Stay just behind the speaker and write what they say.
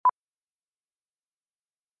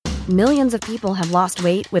Millions of people have lost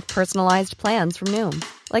weight with personalized plans from Noom.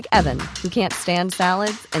 Like Evan, who can't stand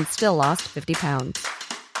salads and still lost 50 pounds.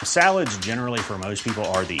 Salads generally for most people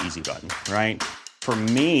are the easy button, right? For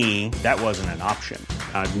me, that wasn't an option.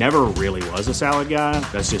 I never really was a salad guy.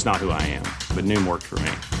 That's just not who I am. But Noom worked for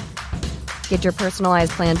me. Get your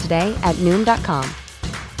personalized plan today at Noom.com.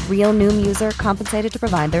 Real Noom user compensated to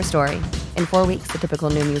provide their story. In 4 weeks, the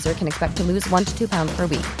typical Noom user can expect to lose 1 to 2 pounds per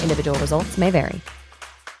week. Individual results may vary.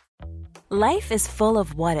 Life is full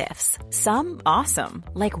of what-ifs. Some awesome,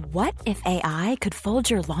 like what if AI could fold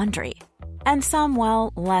your laundry? And some,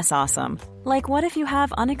 well, less awesome, like what if you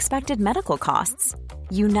have unexpected medical costs?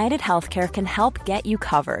 United Healthcare can help get you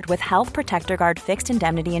covered with Health Protector Guard fixed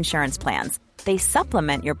indemnity insurance plans. They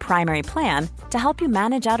supplement your primary plan to help you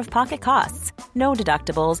manage out-of-pocket costs. No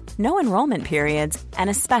deductibles, no enrollment periods, and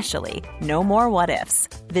especially no more what-ifs.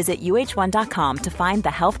 Visit uh1.com to find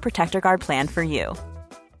the Health Protector Guard plan for you.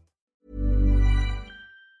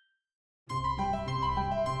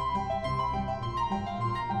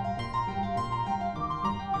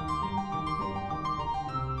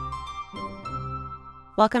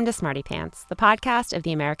 Welcome to Smarty Pants, the podcast of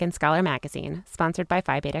the American Scholar magazine, sponsored by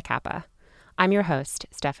Phi Beta Kappa. I'm your host,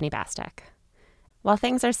 Stephanie Bastek. While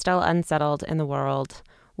things are still unsettled in the world,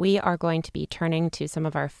 we are going to be turning to some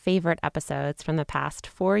of our favorite episodes from the past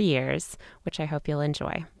 4 years, which I hope you'll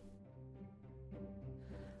enjoy.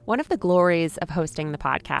 One of the glories of hosting the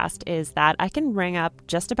podcast is that I can ring up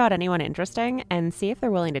just about anyone interesting and see if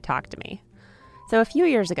they're willing to talk to me. So a few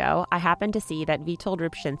years ago, I happened to see that Witold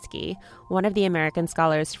Rybczynski, one of the American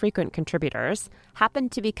Scholar's frequent contributors,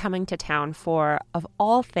 happened to be coming to town for, of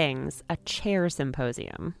all things, a chair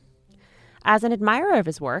symposium. As an admirer of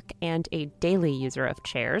his work and a daily user of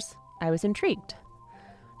chairs, I was intrigued.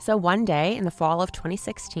 So one day in the fall of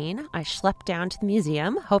 2016, I schlepped down to the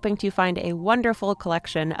museum, hoping to find a wonderful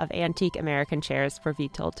collection of antique American chairs for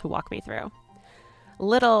Witold to walk me through.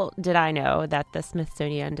 Little did I know that the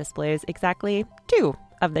Smithsonian displays exactly 2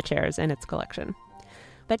 of the chairs in its collection.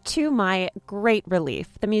 But to my great relief,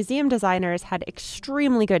 the museum designers had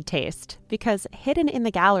extremely good taste because hidden in the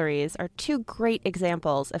galleries are 2 great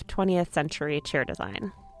examples of 20th century chair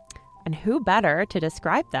design. And who better to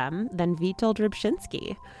describe them than Witold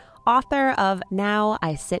Rybczynski, author of Now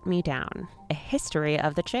I Sit Me Down, A History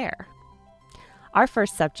of the Chair. Our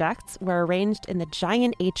first subjects were arranged in the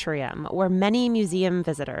giant atrium where many museum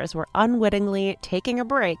visitors were unwittingly taking a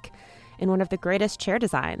break in one of the greatest chair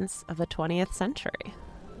designs of the 20th century.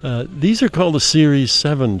 These are called the Series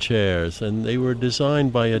 7 chairs, and they were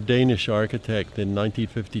designed by a Danish architect in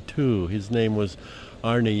 1952. His name was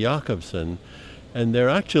Arne Jacobsen, and they're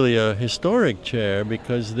actually a historic chair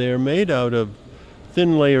because they're made out of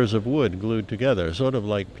thin layers of wood glued together, sort of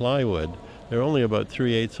like plywood. They're only about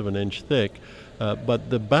 3/8 of an inch thick. But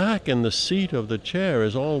the back and the seat of the chair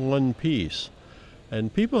is all one piece.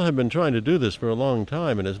 And people have been trying to do this for a long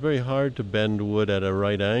time, and it's very hard to bend wood at a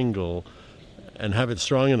right angle and have it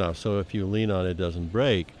strong enough so if you lean on it, it doesn't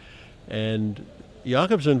break. And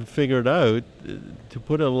Jacobsen figured out to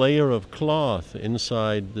put a layer of cloth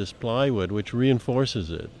inside this plywood, which reinforces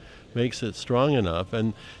it, makes it strong enough.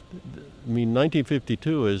 And I mean,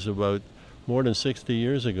 1952 is about more than 60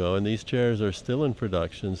 years ago, and these chairs are still in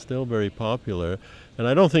production, still very popular. And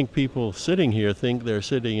I don't think people sitting here think they're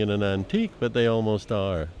sitting in an antique, but they almost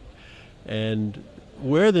are. And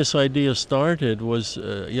where this idea started was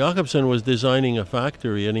Jacobsen was designing a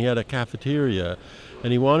factory, and he had a cafeteria,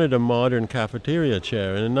 and he wanted a modern cafeteria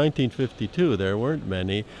chair. And in 1952, there weren't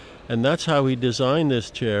many, and that's how he designed this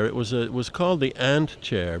chair. It was called the ant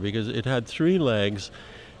chair because it had 3 legs.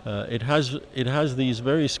 It has these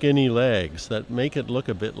very skinny legs that make it look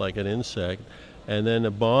a bit like an insect, and then a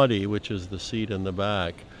body, which is the seat and the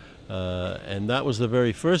back. And that was the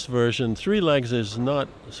very first version. 3 legs is not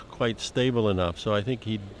quite stable enough, so I think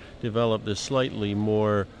he developed this slightly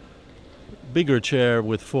more bigger chair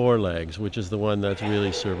with 4 legs, which is the one that's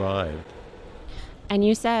really survived. And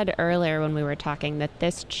you said earlier when we were talking that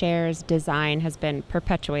this chair's design has been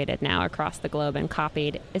perpetuated now across the globe and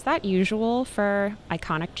copied. Is that usual for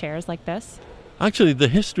iconic chairs like this? Actually, the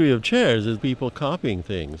history of chairs is people copying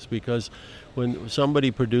things, because when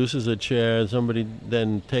somebody produces a chair, somebody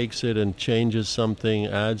then takes it and changes something,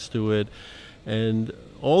 adds to it, and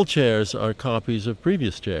all chairs are copies of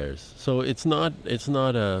previous chairs. So it's not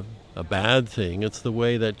a bad thing. It's the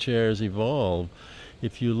way that chairs evolve.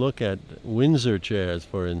 If you look at Windsor chairs,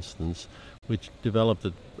 for instance, which developed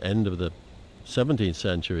at the end of the 17th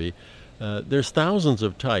century, there's thousands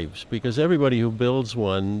of types because everybody who builds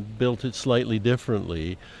one built it slightly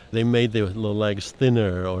differently. They made the legs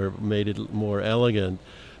thinner or made it more elegant.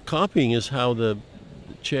 Copying is how the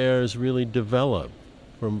chairs really develop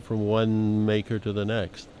from one maker to the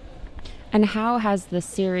next. And how has the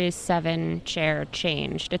Series 7 chair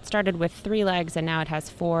changed? It started with 3 legs and now it has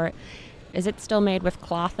 4. Is it still made with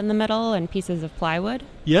cloth in the middle and pieces of plywood?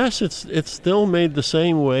 Yes, it's still made the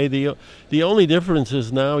same way. The only difference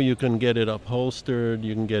is now you can get it upholstered,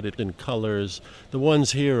 you can get it in colors. The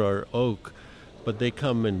ones here are oak, but they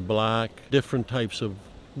come in black, different types of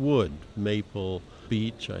wood, maple,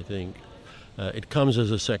 beech, I think. It comes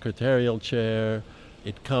as a secretarial chair.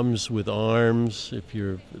 It comes with arms if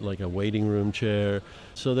you're like a waiting room chair.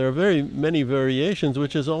 So there are very many variations,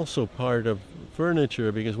 which is also part of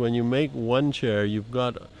furniture, because when you make one chair,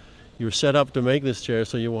 you're set up to make this chair,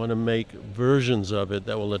 so you want to make versions of it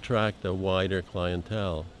that will attract a wider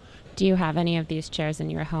clientele. Do you have any of these chairs in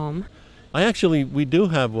your home? We do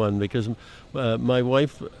have one, because my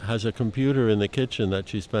wife has a computer in the kitchen that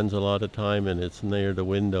she spends a lot of time in. It's near the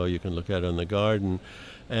window. You can look at it in the garden.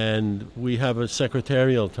 And we have a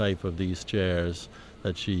secretarial type of these chairs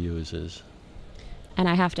that she uses. And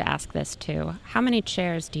I have to ask this too. How many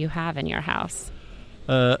chairs do you have in your house?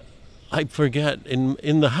 I forget.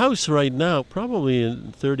 In the house right now, probably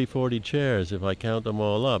 30, 40 chairs if I count them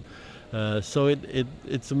all up. So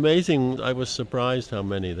it's amazing. I was surprised how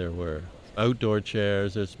many there were. Outdoor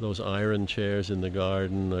chairs, there's those iron chairs in the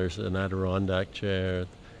garden, there's an Adirondack chair,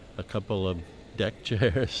 a couple of deck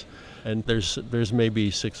chairs, and there's maybe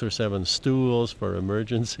 6 or 7 stools for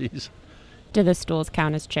emergencies. Do the stools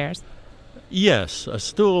count as chairs? Yes, a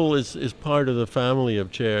stool is part of the family of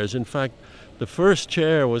chairs. In fact, the first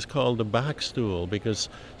chair was called a back stool because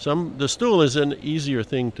the stool is an easier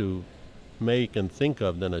thing to make and think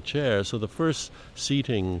of than a chair. So the first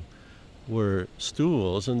seating were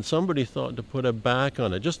stools, and somebody thought to put a back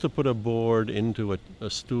on it, just to put a board into a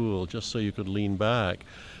stool, just so you could lean back.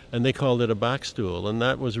 And they called it a back stool, and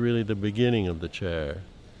that was really the beginning of the chair.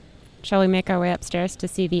 Shall we make our way upstairs to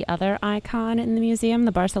see the other icon in the museum,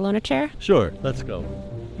 the Barcelona chair? Sure, let's go.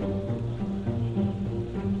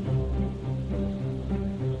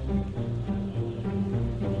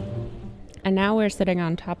 And now we're sitting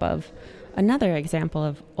on top of another example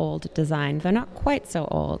of old design, though not quite so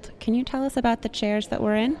old. Can you tell us about the chairs that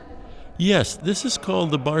we're in? Yes, this is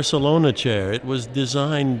called the Barcelona chair. It was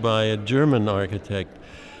designed by a German architect,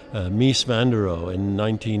 Mies van der Rohe, in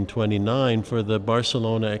 1929 for the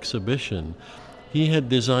Barcelona exhibition. He had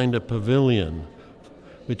designed a pavilion,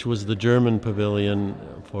 which was the German pavilion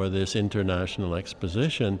for this international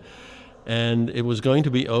exposition, and it was going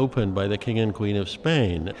to be opened by the King and Queen of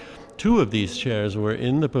Spain. 2 of these chairs were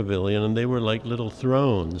in the pavilion, and they were like little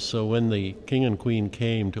thrones. So when the King and Queen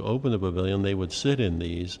came to open the pavilion, they would sit in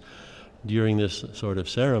these during this sort of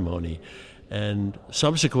ceremony. And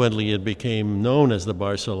subsequently it became known as the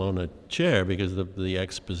Barcelona chair because of the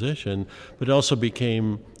exposition, but also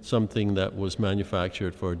became something that was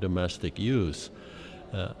manufactured for domestic use.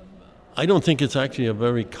 I don't think it's actually a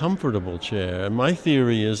very comfortable chair. And my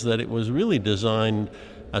theory is that it was really designed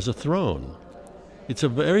as a throne. It's a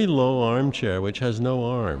very low armchair which has no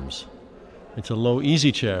arms. It's a low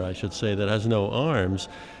easy chair, I should say, that has no arms,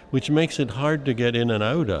 which makes it hard to get in and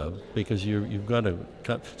out of because you've got to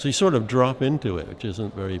cut. So you sort of drop into it, which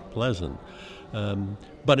isn't very pleasant.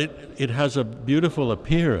 But it has a beautiful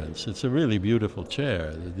appearance. It's a really beautiful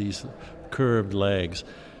chair, these curved legs.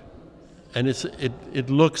 And it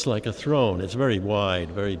looks like a throne. It's very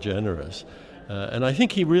wide, very generous. And I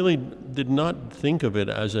think he really did not think of it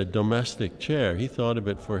as a domestic chair. He thought of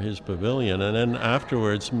it for his pavilion. And then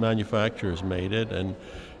afterwards, manufacturers made it, and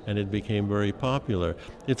it became very popular.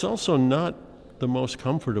 It's also not the most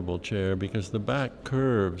comfortable chair because the back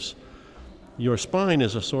curves. Your spine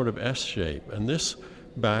is a sort of S shape, and this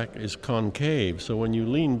back is concave. So when you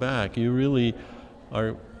lean back, you really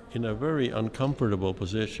are in a very uncomfortable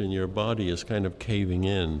position. Your body is kind of caving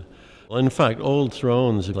in. In fact, old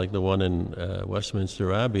thrones like the one in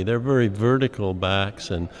Westminster Abbey, they're very vertical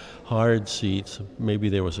backs and hard seats. Maybe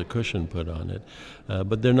there was a cushion put on it.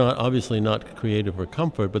 But they're obviously not created for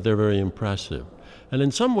comfort, but they're very impressive. And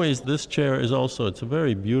in some ways, this chair it's a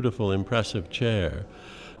very beautiful, impressive chair.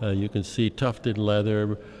 You can see tufted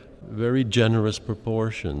leather, very generous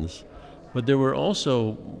proportions. But there were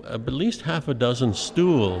also at least half a dozen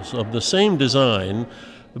stools of the same design,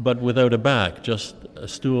 but without a back, just a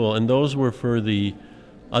stool. And those were for the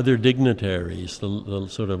other dignitaries, the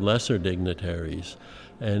sort of lesser dignitaries.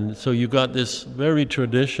 And so you got this very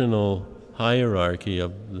traditional hierarchy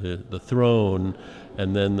of the throne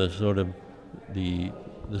and then the sort of the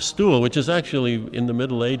stool, which is actually in the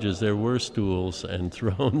Middle Ages, there were stools and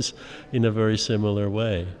thrones in a very similar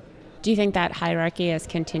way. Do you think that hierarchy has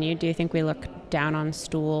continued? Do you think we look down on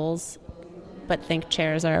stools but think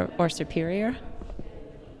chairs are superior?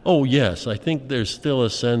 Oh, yes. I think there's still a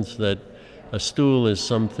sense that a stool is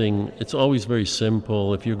something, it's always very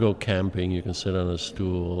simple. If you go camping, you can sit on a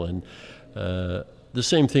stool. And the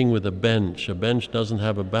same thing with a bench. A bench doesn't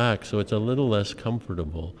have a back, so it's a little less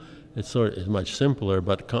comfortable. It's much simpler,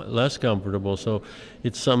 but less comfortable. So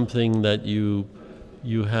it's something that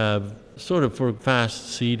you have sort of for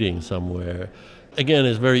fast seating somewhere. Again,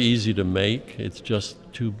 it's very easy to make. It's just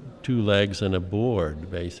two legs and a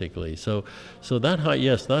board, basically. So that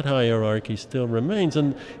hierarchy still remains.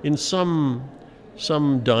 And in some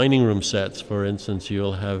dining room sets, for instance,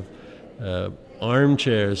 you'll have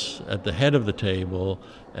armchairs at the head of the table,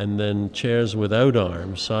 and then chairs without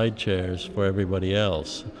arms, side chairs for everybody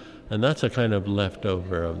else. And that's a kind of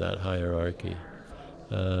leftover of that hierarchy.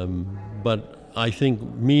 But I think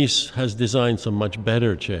Mies has designed some much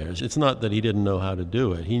better chairs. It's not that he didn't know how to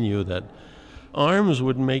do it. He knew that arms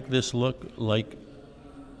would make this look like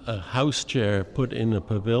a house chair put in a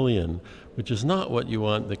pavilion, which is not what you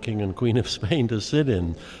want the King and Queen of Spain to sit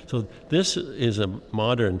in. So this is a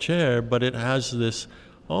modern chair, but it has this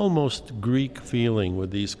almost Greek feeling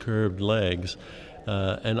with these curved legs.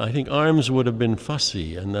 And I think arms would have been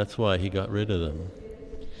fussy, and that's why he got rid of them.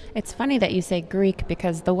 It's funny that you say Greek,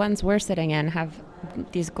 because the ones we're sitting in have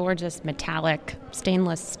these gorgeous metallic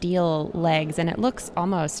stainless steel legs, and it looks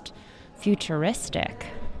almost futuristic.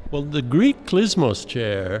 Well, the Greek Klismos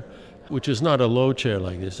chair, which is not a low chair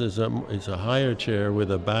like this, is a higher chair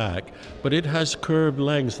with a back, but it has curved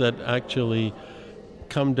legs that actually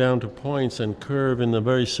come down to points and curve in a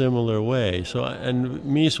very similar way. So, and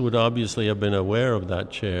Mies would obviously have been aware of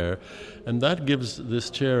that chair, and that gives this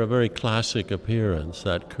chair a very classic appearance,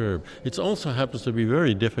 that curve. It also happens to be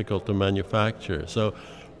very difficult to manufacture. So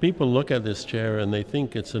people look at this chair and they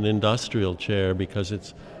think it's an industrial chair because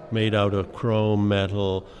it's made out of chrome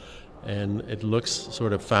metal and it looks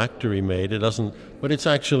sort of factory made. It doesn't, but it's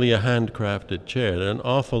actually a handcrafted chair. An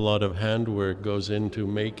awful lot of handwork goes into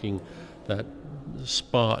making that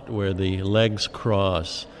spot where the legs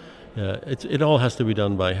cross. It all has to be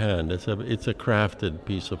done by hand. It's a crafted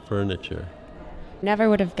piece of furniture. Never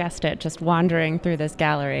would have guessed it just wandering through this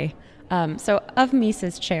gallery. So of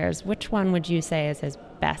Mies's chairs, which one would you say is his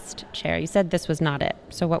best chair? You said this was not it,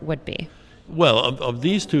 so what would be? Well, of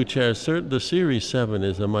these two chairs, the Series 7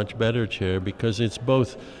 is a much better chair because it's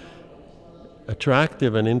both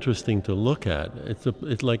attractive and interesting to look at.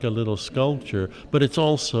 It's like a little sculpture, but it's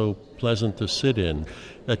also pleasant to sit in.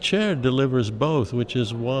 A chair delivers both, which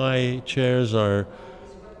is why chairs are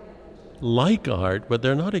like art, but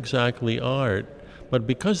they're not exactly art. But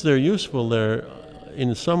because they're useful, they're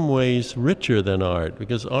in some ways richer than art,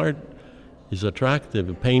 because art is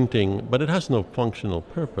attractive, painting, but it has no functional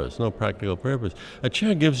purpose, no practical purpose. A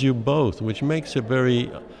chair gives you both, which makes it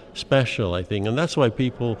very special, I think, and that's why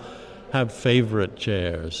people have favorite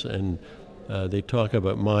chairs, and they talk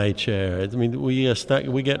about my chair. I mean, we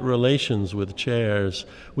get relations with chairs,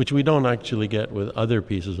 which we don't actually get with other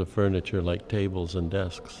pieces of furniture like tables and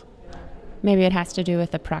desks. Maybe it has to do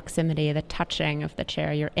with the proximity, the touching of the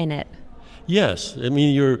chair. You're in it. Yes, I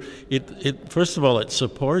mean, first of all, it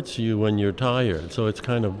supports you when you're tired, so it's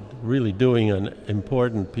kind of really doing an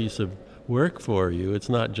important piece of work for you. It's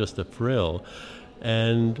not just a frill,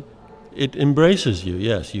 and it embraces you.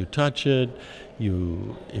 Yes, you touch it.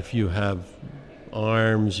 If you have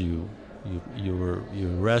arms, you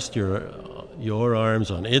rest your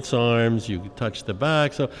arms on its arms. You touch the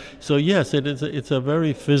back. So yes, it's a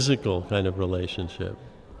very physical kind of relationship.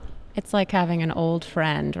 It's like having an old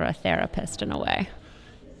friend or a therapist in a way.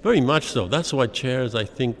 Very much so. That's why chairs, I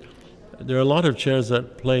think, there are a lot of chairs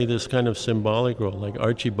that play this kind of symbolic role, like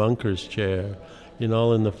Archie Bunker's chair in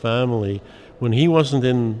All in the Family. When he wasn't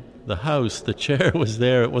in the house, the chair was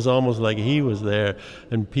there. It was almost like he was there,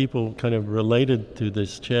 and people kind of related to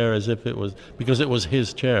this chair as if it was, because it was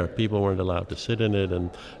his chair. People weren't allowed to sit in it and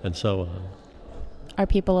so on. Are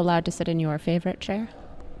people allowed to sit in your favorite chair?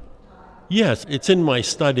 Yes, it's in my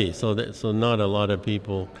study, so not a lot of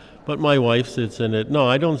people. But my wife sits in it. No,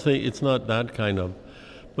 I don't think it's not that kind of.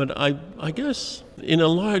 But I guess in a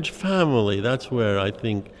large family, that's where I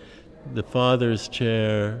think the father's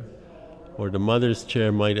chair or the mother's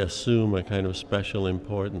chair might assume a kind of special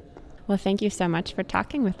importance. Well, thank you so much for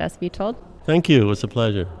talking with us, Witold. Thank you. It was a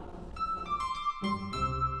pleasure.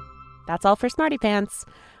 That's all for Smarty Pants.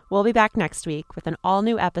 We'll be back next week with an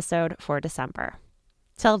all-new episode for December.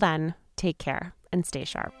 Till then, take care and stay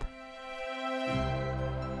sharp.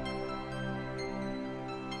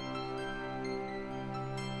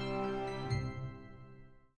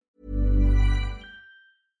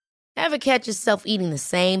 Ever catch yourself eating the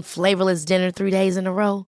same flavorless dinner 3 days in a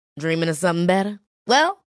row? Dreaming of something better?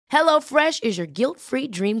 Well, HelloFresh is your guilt-free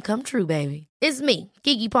dream come true, baby. It's me,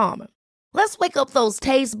 Keke Palmer. Let's wake up those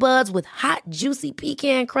taste buds with hot, juicy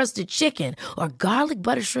pecan-crusted chicken or garlic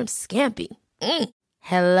butter shrimp scampi.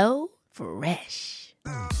 Hello Fresh.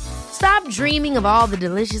 Stop dreaming of all the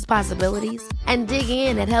delicious possibilities and dig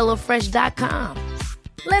in at HelloFresh.com.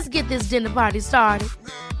 Let's get this dinner party started.